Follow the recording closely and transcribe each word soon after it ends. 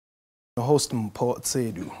Host Mpho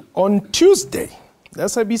Tsedu. On Tuesday, the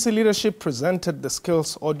SABC leadership presented the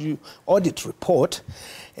skills audit report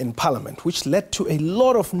in Parliament, which led to a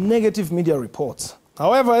lot of negative media reports.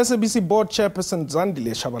 However, SABC board chairperson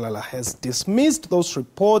Zandile Shabalala has dismissed those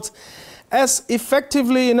reports as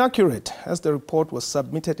effectively inaccurate, as the report was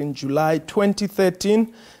submitted in July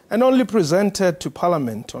 2013 and only presented to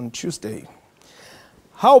Parliament on Tuesday.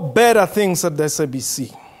 How bad are things at the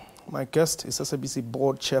SABC? My guest is SABC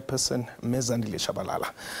board chairperson Ms. Zandile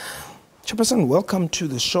Shabalala. Chairperson, welcome to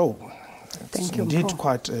the show. Thank you. Indeed,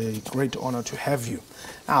 quite a great honor to have you.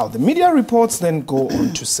 Now, the media reports then go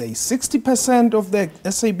on to say 60% of the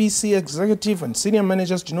SABC executive and senior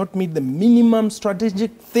managers do not meet the minimum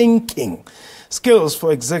strategic thinking skills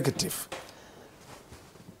for executive.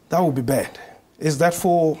 That would be bad. Is that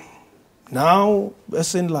for now,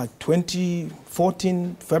 as in like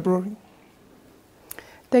 2014, February?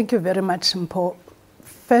 Thank you very much, Mpho.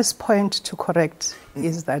 First point to correct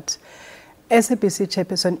is that SABC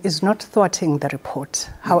chairperson is not thwarting the report.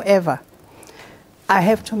 However, I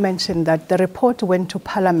have to mention that the report went to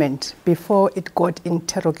Parliament before it got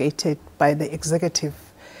interrogated by the executive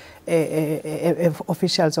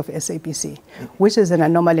officials of SABC, which is an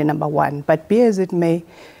anomaly number one. But be as it may,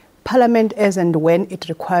 Parliament, as and when it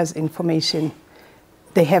requires information,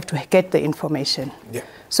 they have to get the information. Yeah.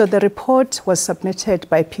 So the report was submitted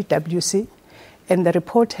by PwC, and the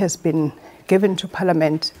report has been given to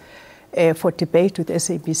Parliament for debate with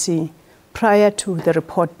SABC prior to the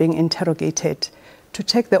report being interrogated to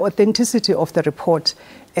check the authenticity of the report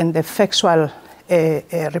and the factual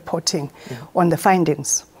reporting on the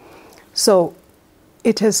findings. So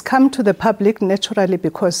it has come to the public naturally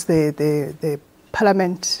because the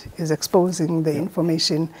Parliament is exposing the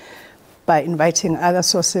information by inviting other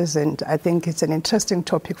sources, and I think it's an interesting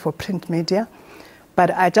topic for print media.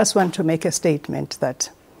 But I just want to make a statement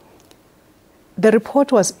that the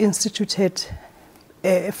report was instituted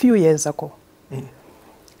a few years ago.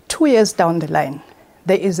 2 years down the line,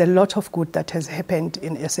 there is a lot of good that has happened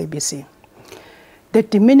in SABC. The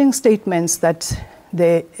demeaning statements that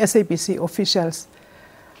the SABC officials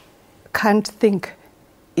can't think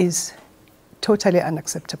is totally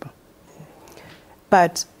unacceptable.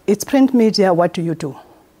 But it's print media, what do you do?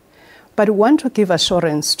 But we want to give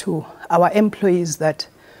assurance to our employees that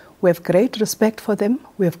we have great respect for them.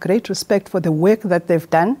 We have great respect for the work that they've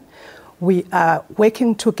done. We are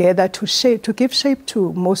working together to give shape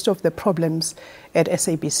to most of the problems at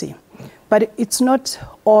SABC. But it's not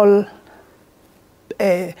all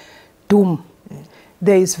doom.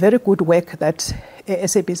 There is very good work that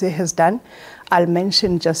SABC has done. I'll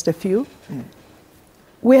mention just a few.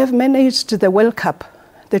 We have managed the World Cup,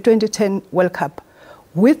 the 2010 World Cup,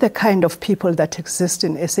 with the kind of people that exist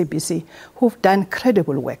in SABC who've done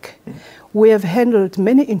credible work. We have handled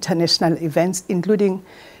many international events, including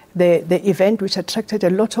the event which attracted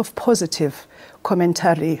a lot of positive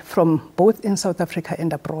commentary from both in South Africa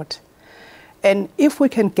and abroad. And if we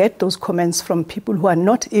can get those comments from people who are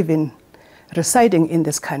not even residing in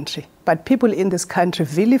this country, but people in this country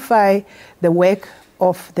vilify the work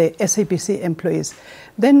of the SABC employees,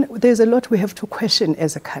 then there's a lot we have to question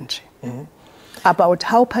as a country about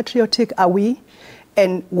how patriotic are we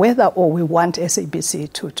and whether or we want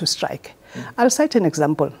SABC to strike. I'll cite an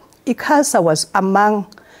example. ICASA was among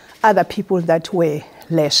other people that were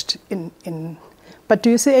lashed in. But do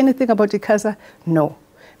you say anything about ICASA? No,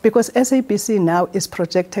 because SABC now is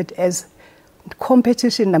projected as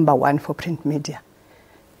competition number one for print media.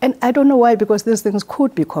 And I don't know why, because these things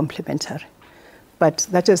could be complementary. But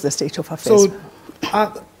that is the state of affairs. So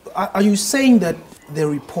are you saying that the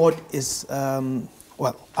report is,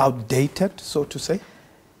 outdated, so to say?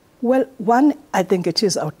 Well, one, I think it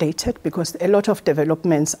is outdated because a lot of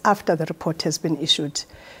developments after the report has been issued,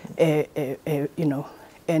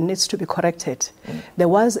 and needs to be corrected. There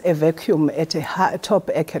was a vacuum at a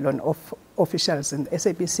top echelon of officials in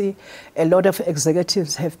SABC. A lot of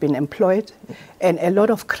executives have been employed, and a lot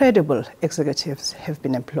of credible executives have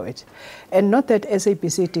been employed. And not that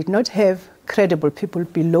SABC did not have credible people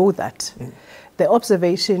below that. The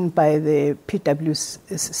observation by the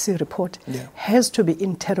PwC report has to be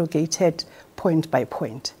interrogated point by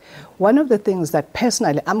point. One of the things that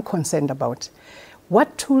personally I'm concerned about,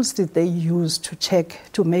 what tools did they use to check,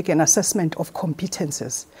 to make an assessment of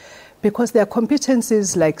competences? Because there are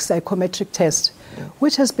competencies like psychometric test,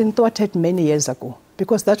 which has been thwarted many years ago,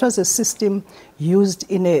 because that was a system used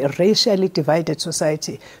in a racially divided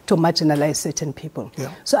society to marginalize certain people.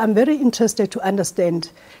 So I'm very interested to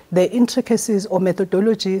understand the intricacies or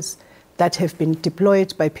methodologies that have been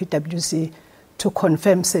deployed by PwC to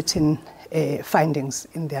confirm certain findings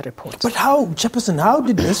in their report. But how, Chairperson, how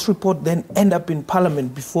did this report then end up in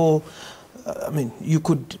Parliament before, you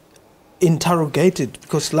could interrogate it?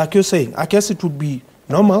 Because like you're saying, I guess it would be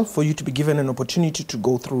normal for you to be given an opportunity to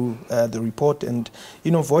go through the report and,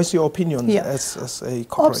 voice your opinion as a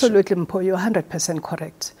corporation. Absolutely, Mpo, you're 100%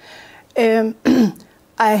 correct.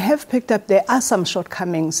 I have picked up there are some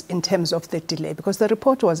shortcomings in terms of the delay because the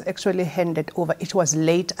report was actually handed over. It was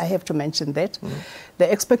late, I have to mention that.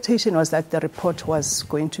 The expectation was that the report was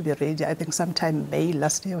going to be ready, I think sometime May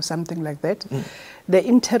last year or something like that. The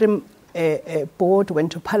interim board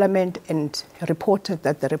went to Parliament and reported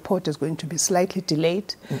that the report is going to be slightly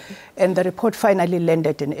delayed, and the report finally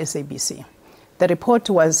landed in SABC. The report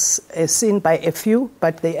was seen by a few,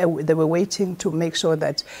 but they were waiting to make sure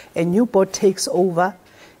that a new board takes over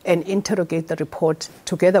and interrogate the report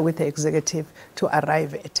together with the executive to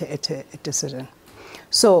arrive at a decision.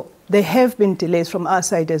 So there have been delays from our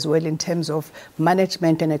side as well in terms of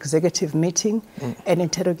management and executive meeting and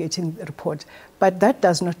interrogating the report. But that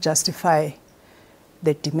does not justify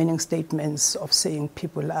the demeaning statements of saying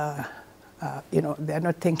people are, they're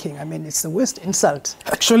not thinking. I mean, it's the worst insult.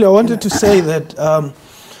 Actually, I wanted to say that,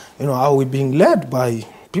 are we being led by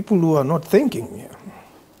people who are not thinking? Yeah.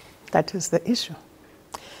 That is the issue.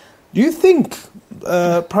 Do you think,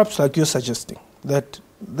 perhaps like you're suggesting, that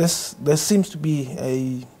there seems to be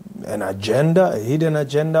an agenda, a hidden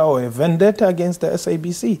agenda or a vendetta against the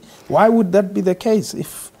SABC? Why would that be the case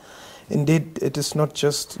if indeed it is not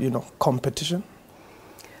just, competition?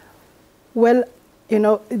 Well,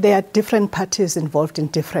 there are different parties involved in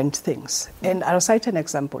different things. And I'll cite an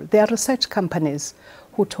example. There are research companies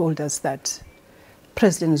who told us that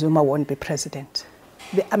President Zuma won't be president.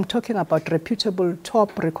 I'm talking about reputable,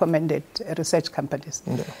 top recommended research companies.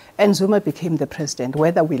 Yeah. And Zuma became the president.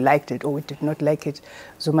 Whether we liked it or we did not like it,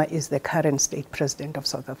 Zuma is the current state president of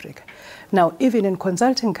South Africa. Now, even in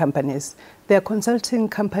consulting companies, there are consulting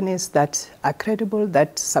companies that are credible,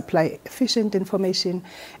 that supply efficient information,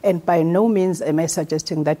 and by no means am I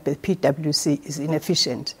suggesting that the PwC is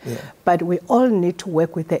inefficient. Yeah. But we all need to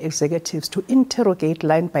work with the executives to interrogate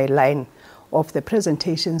line by line of the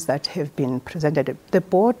presentations that have been presented. The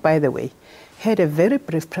board, by the way, had a very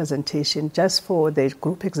brief presentation just for the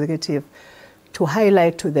group executive to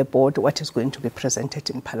highlight to the board what is going to be presented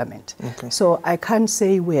in Parliament. Okay. So I can't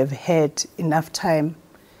say we have had enough time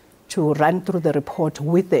to run through the report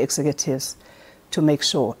with the executives to make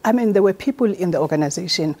sure. I mean, there were people in the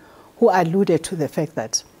organization who alluded to the fact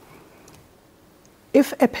that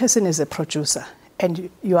if a person is a producer and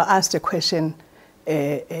you are asked a question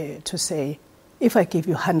to say, if I give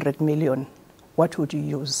you 100 million, what would you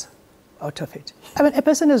use out of it? I mean, a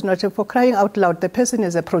person is not, for crying out loud, the person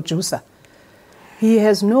is a producer. He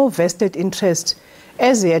has no vested interest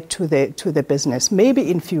as yet to the business, maybe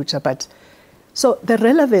in future, but so the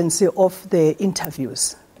relevancy of the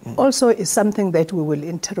interviews also is something that we will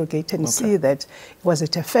interrogate and see that, was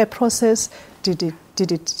it a fair process? Did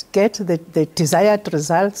it get the desired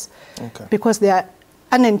results? Because there are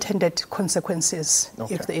unintended consequences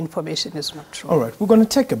if the information is not true. All right, we're going to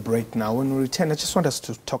take a break now. When we return, I just want us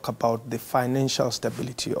to talk about the financial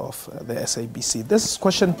stability of the SABC. This is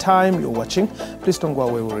Question Time. You're watching. Please don't go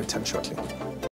away. We'll return shortly.